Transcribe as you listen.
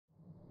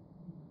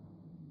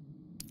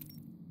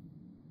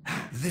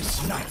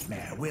This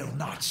nightmare will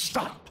not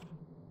stop.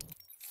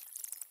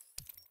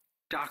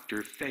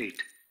 Dr.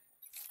 Fate.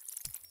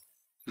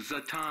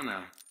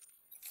 Zatanna.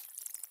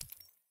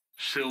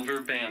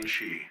 Silver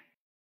Banshee.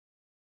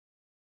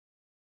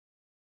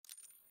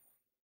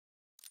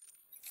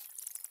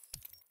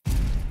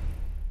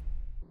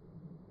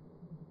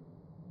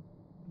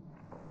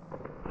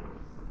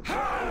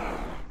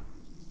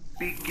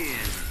 Begin.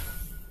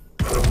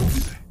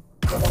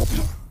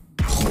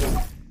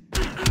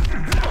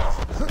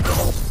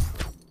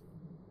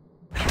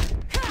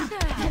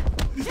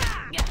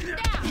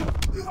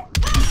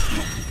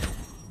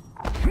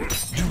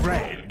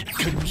 Dread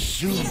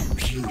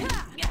consumes you.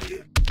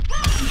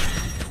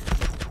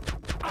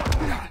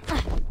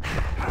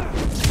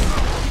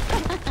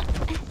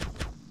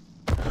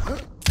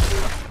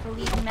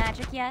 Believe in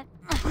magic yet?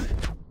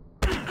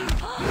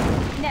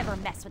 Never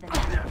mess with a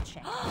magical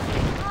chick.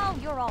 Oh,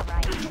 you're all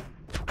right.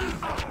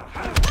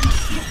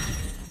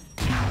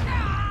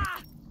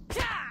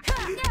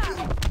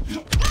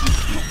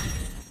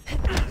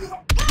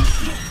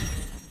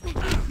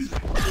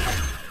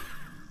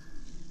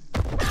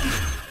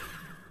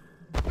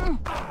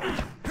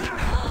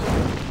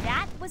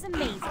 That was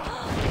amazing.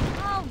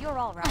 Oh, you're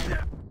all right.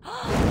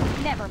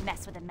 Never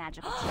mess with a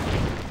magical chick.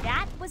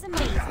 That was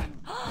amazing.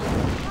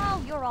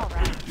 Oh, you're all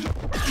right.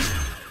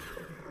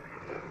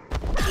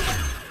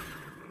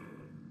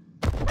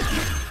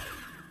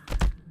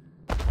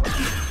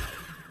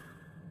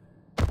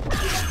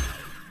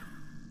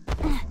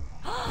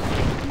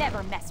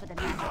 Never mess with a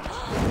magical chick.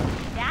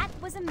 That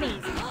was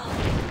amazing.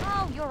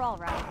 Oh, you're all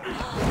right.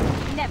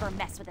 Never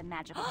mess with a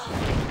magical chick.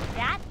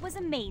 That was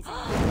amazing.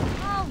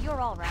 Oh,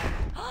 you're all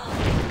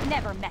right.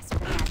 Never mess with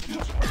a magical chick.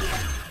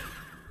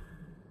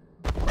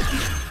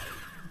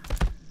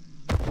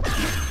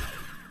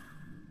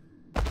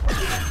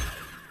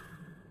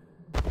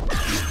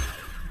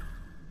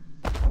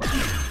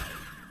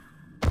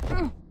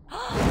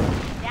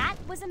 That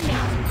was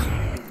amazing.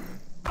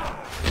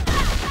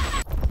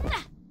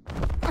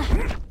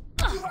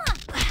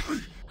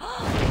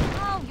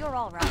 Oh, you're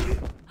all right.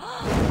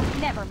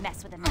 Never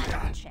mess with a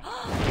magical chick.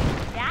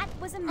 That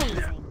was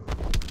amazing.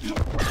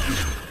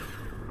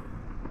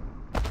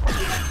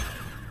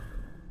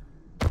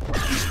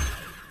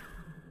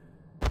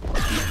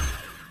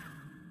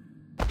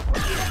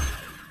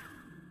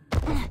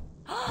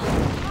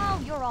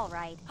 Oh, you're all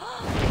right.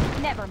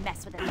 Never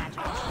mess with a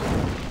magical chick.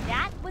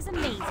 That was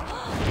amazing.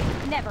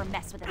 Never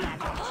mess with a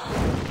magical chick.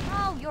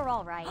 Oh, you're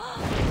all right.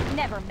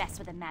 Never mess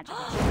with a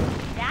magical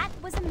chick. That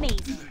was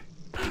amazing.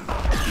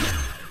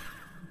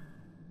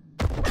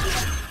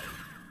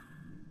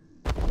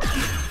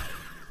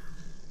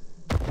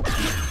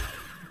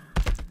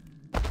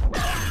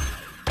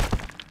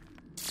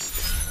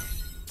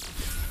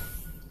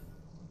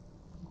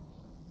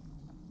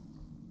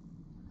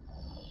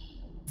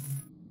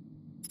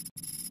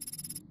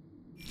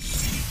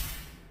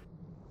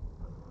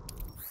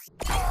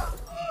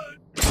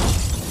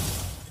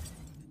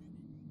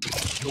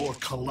 Your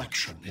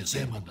collection is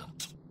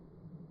imminent.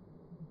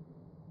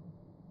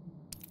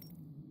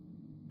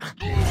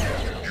 You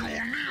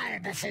kneel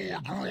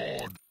before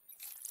Grodd.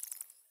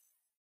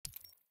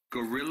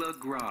 Gorilla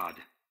Grodd.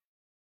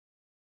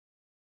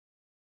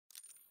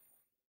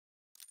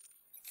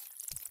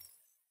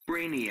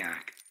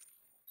 Brainiac.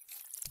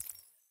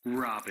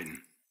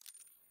 Robin.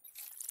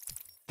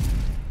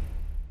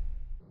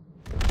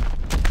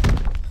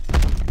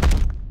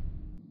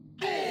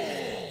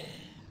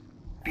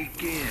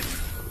 Begin.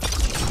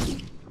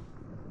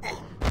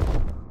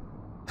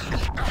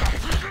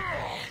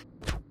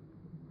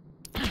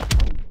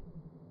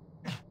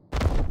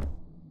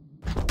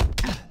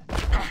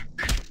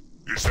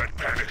 Is that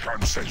panic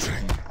I'm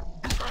sensing?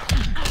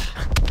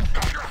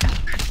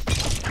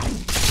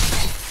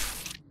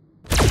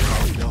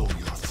 I know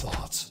your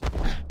thoughts.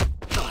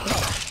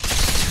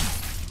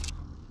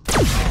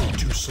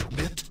 To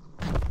submit?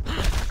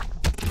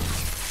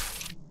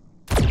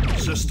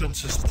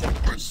 Resistance is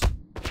pointless.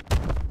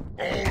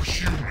 All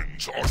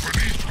humans are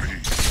beneath me.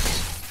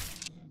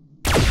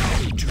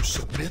 To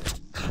submit?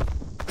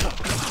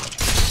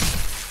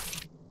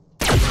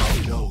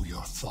 I know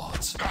your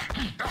thoughts.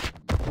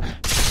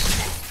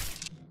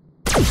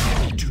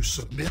 To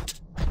submit?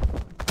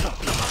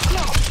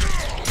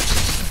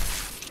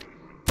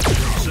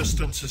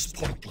 Resistance is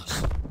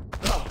pointless.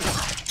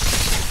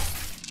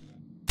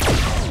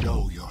 I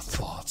know your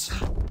thoughts.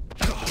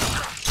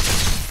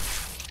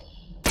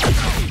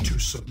 To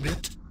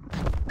submit?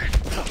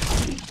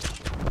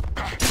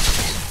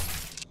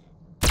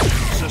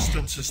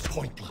 Resistance is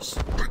pointless.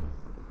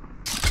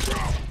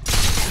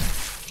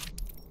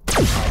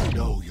 I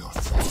know your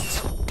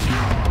thoughts.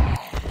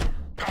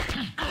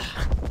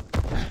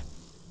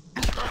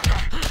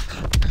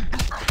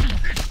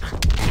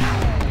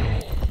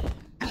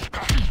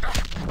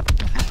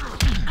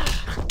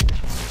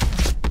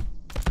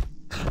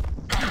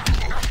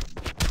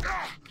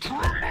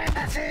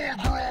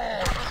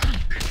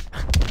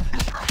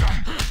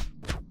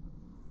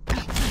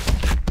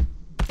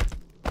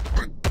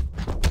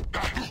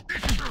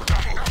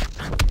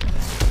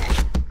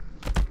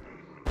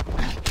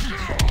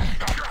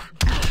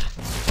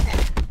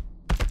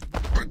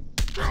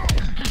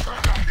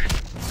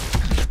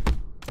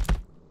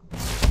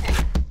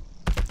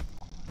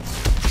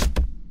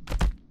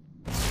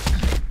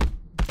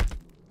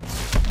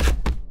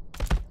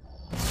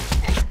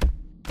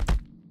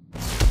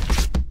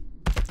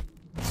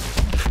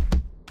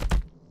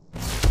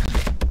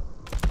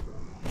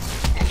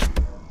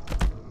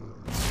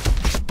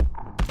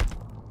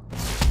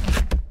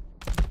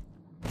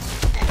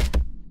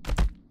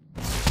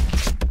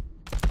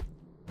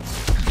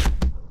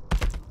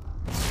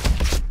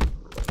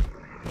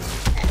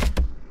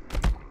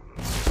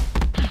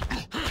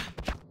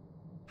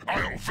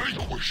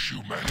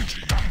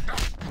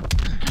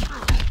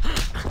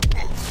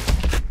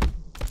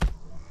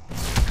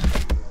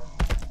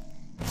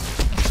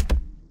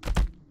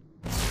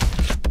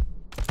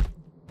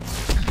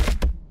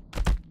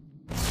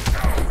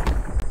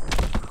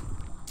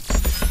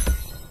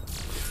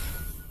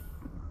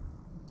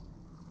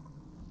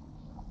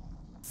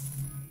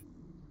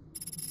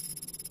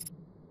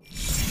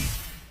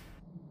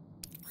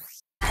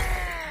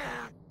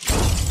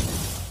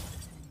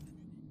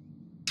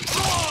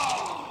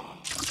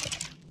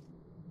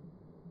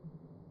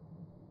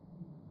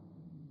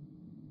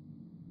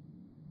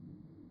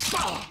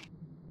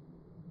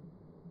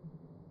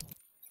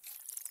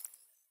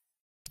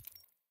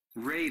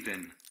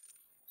 Raven.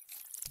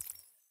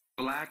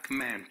 Black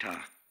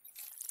Manta.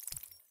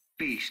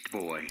 Beast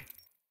Boy.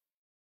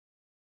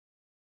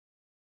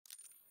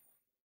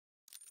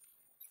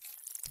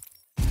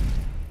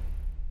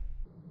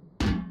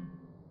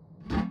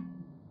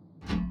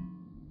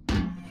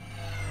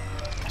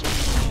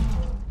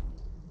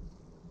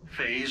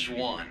 Phase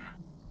 1.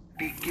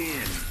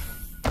 Begin.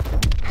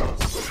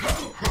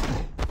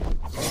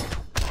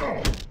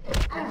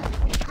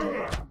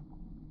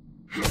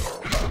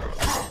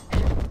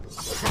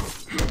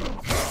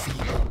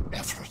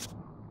 Effort.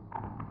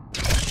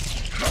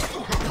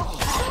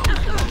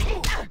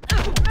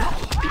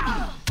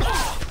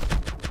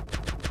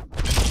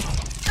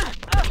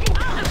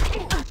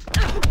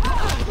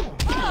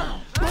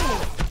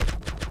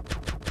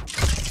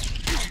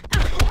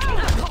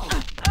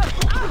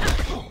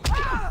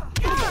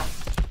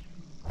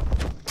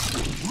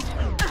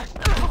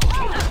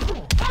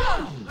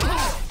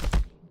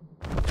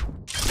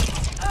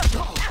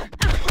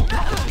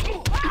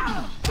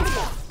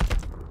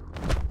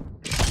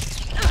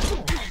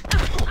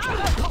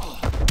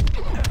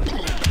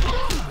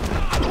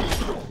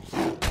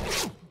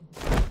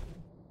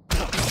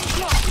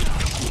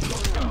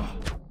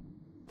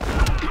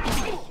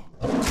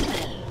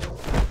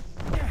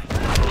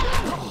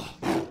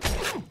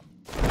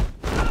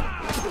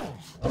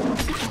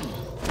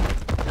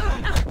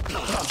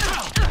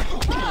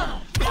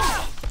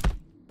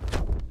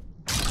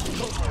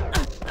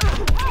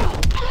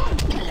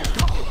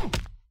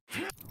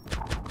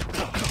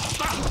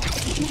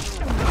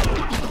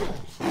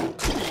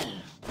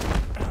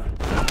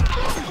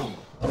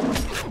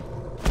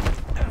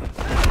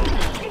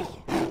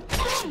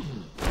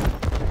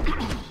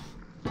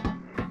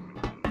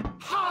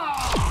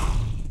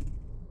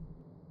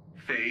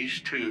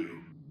 Phase 2.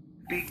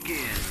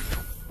 Begin.